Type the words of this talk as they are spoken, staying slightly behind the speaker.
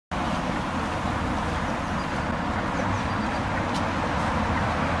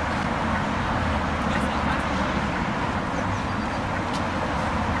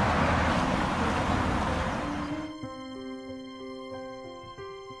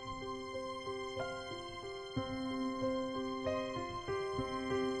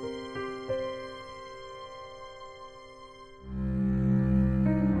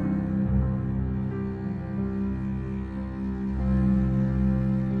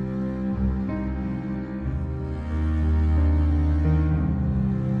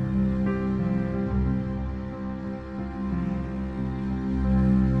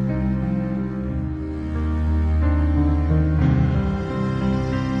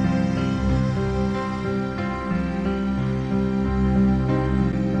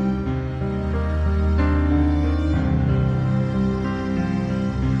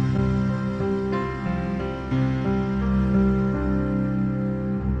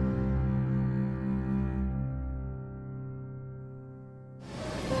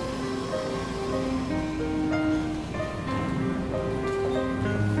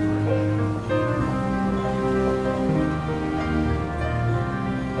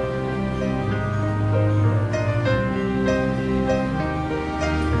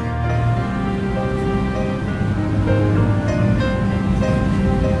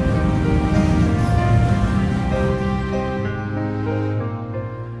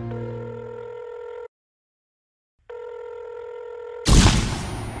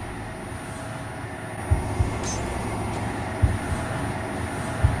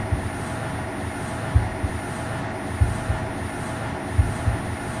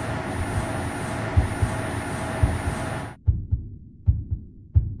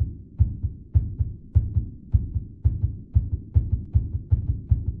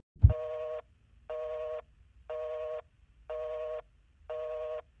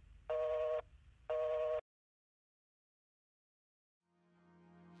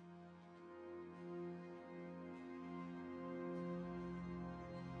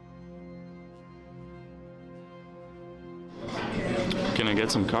Can I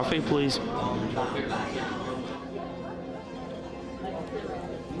get some coffee, please?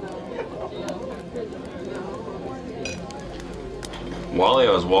 While I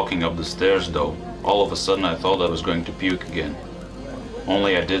was walking up the stairs though, all of a sudden I thought I was going to puke again.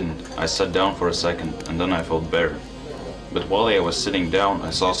 Only I didn't. I sat down for a second and then I felt better. But while I was sitting down,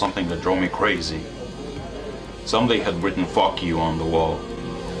 I saw something that drove me crazy. Somebody had written "fuck you" on the wall.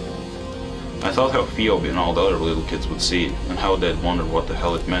 I thought how Phoebe and all the other little kids would see it and how they'd wonder what the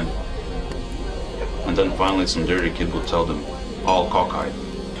hell it meant. And then finally some dirty kid would tell them, all cockeyed,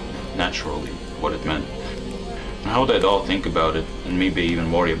 naturally, what it meant. And how they'd all think about it and maybe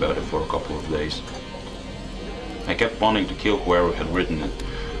even worry about it for a couple of days. I kept wanting to kill whoever had written it.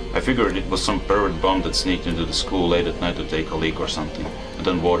 I figured it was some pervert bum that sneaked into the school late at night to take a leak or something, and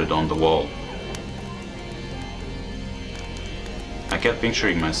then wrote it on the wall. I kept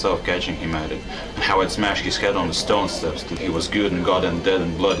picturing myself catching him at it, and how I'd smash his head on the stone steps till he was good and goddamn dead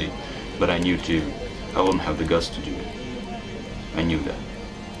and bloody. But I knew too, I wouldn't have the guts to do it. I knew that.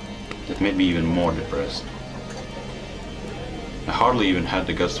 It made me even more depressed. I hardly even had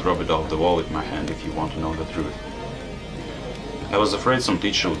the guts to rub it off the wall with my hand, if you want to know the truth. I was afraid some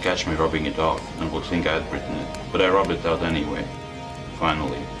teacher would catch me rubbing it off and would think I had written it, but I rubbed it out anyway,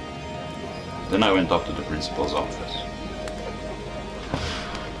 finally. Then I went up to the principal's office.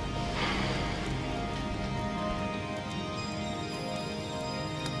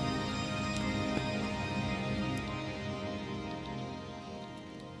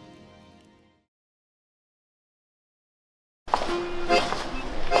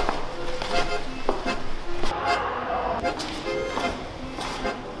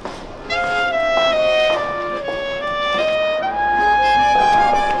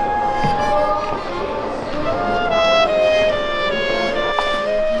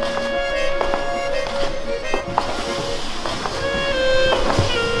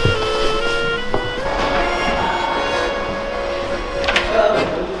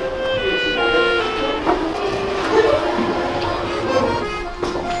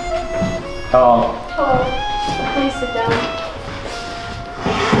 Hello. Hello. Please sit down.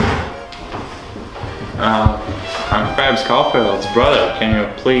 I'm Fab's Caulfield's brother. Can you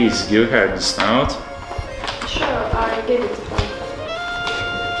please give her this note? Sure, I gave it to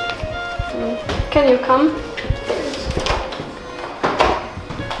her. Can you come?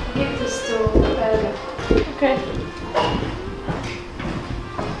 Give this to Helga. Okay.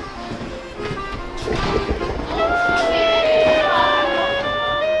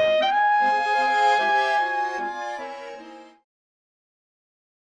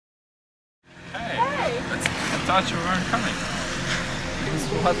 I thought you weren't coming.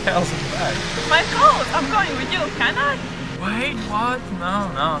 What the hell's in the bag? My coat! I'm going with you, can I? Wait, what?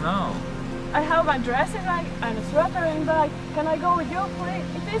 No. I have my dressing bag and a sweater in bag. Can I go with you, please?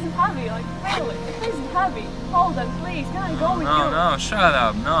 It isn't heavy, like really. It isn't heavy. Hold on, please. Can I go with you? No, shut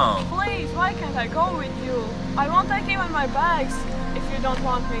up, no. Please, why can't I go with you? I won't take even my bags if you don't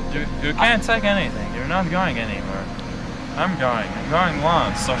want me. You can't take anything. You're not going anywhere. I'm going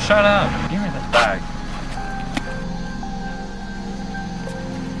once, so shut up. Give me that bag.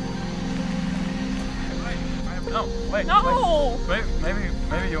 No, wait. No! Wait,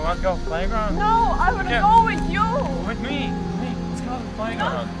 maybe you want to go playground? No, I want to go with you! With me. Let's go to the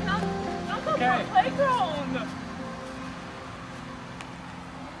playground. Not go to the playground!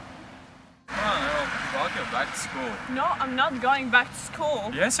 Come on, I'll walk you back to school. No, I'm not going back to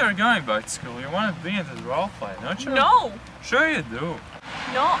school. Yes, you're going back to school. You want to be into the role play, don't you? No! Sure you do.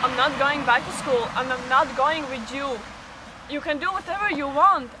 No, I'm not going back to school, and I'm not going with you. You can do whatever you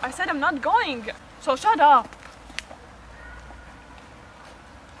want. I said I'm not going, so shut up.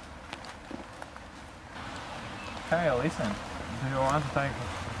 Hey, listen. Do you want to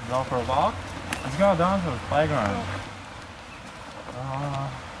go for a walk? Let's go down to the playground.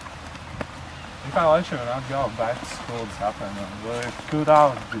 If I let you not go back to school this afternoon, will you cut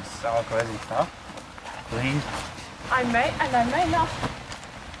out this all crazy stuff? Please? I may and I may not.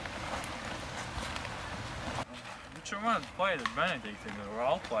 But you want to play the Benedict in the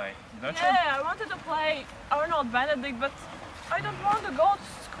role play, don't you? Yeah, I wanted to play Arnold Benedict, but I don't want to go to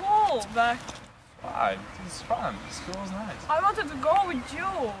school back. Why? It's fun. School's nice. I wanted to go with you.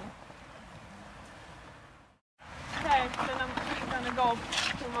 Okay, then I'm gonna go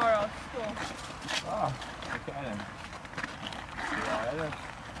tomorrow to school. Oh, okay then. See you later.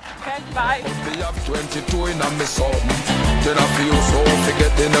 Okay, bye. Me have 22 in a me something. Then I feel so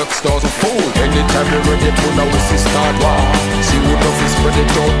forget the next dozen food. Anytime you're ready to know we start war. See who love is spread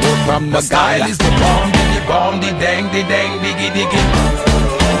it out from the style is the bomb, the dang, the diggy diggy.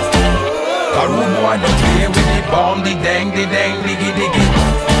 room boy don't play with the bomb, the dang, diggy diggy.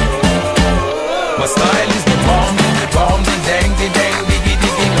 My style is the bomb, the dang, diggy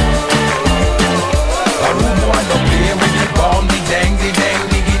diggy. A room boy don't play with the bomb, the dang,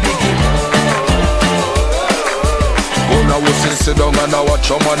 diggy diggy. Oh, now we sit down and I watch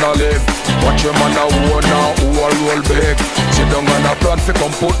your man a live. Watch your man a own now, who a roll big. Sit down and a plan fi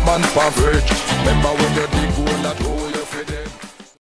come put man for fridge. Remember when you dig hole that hole.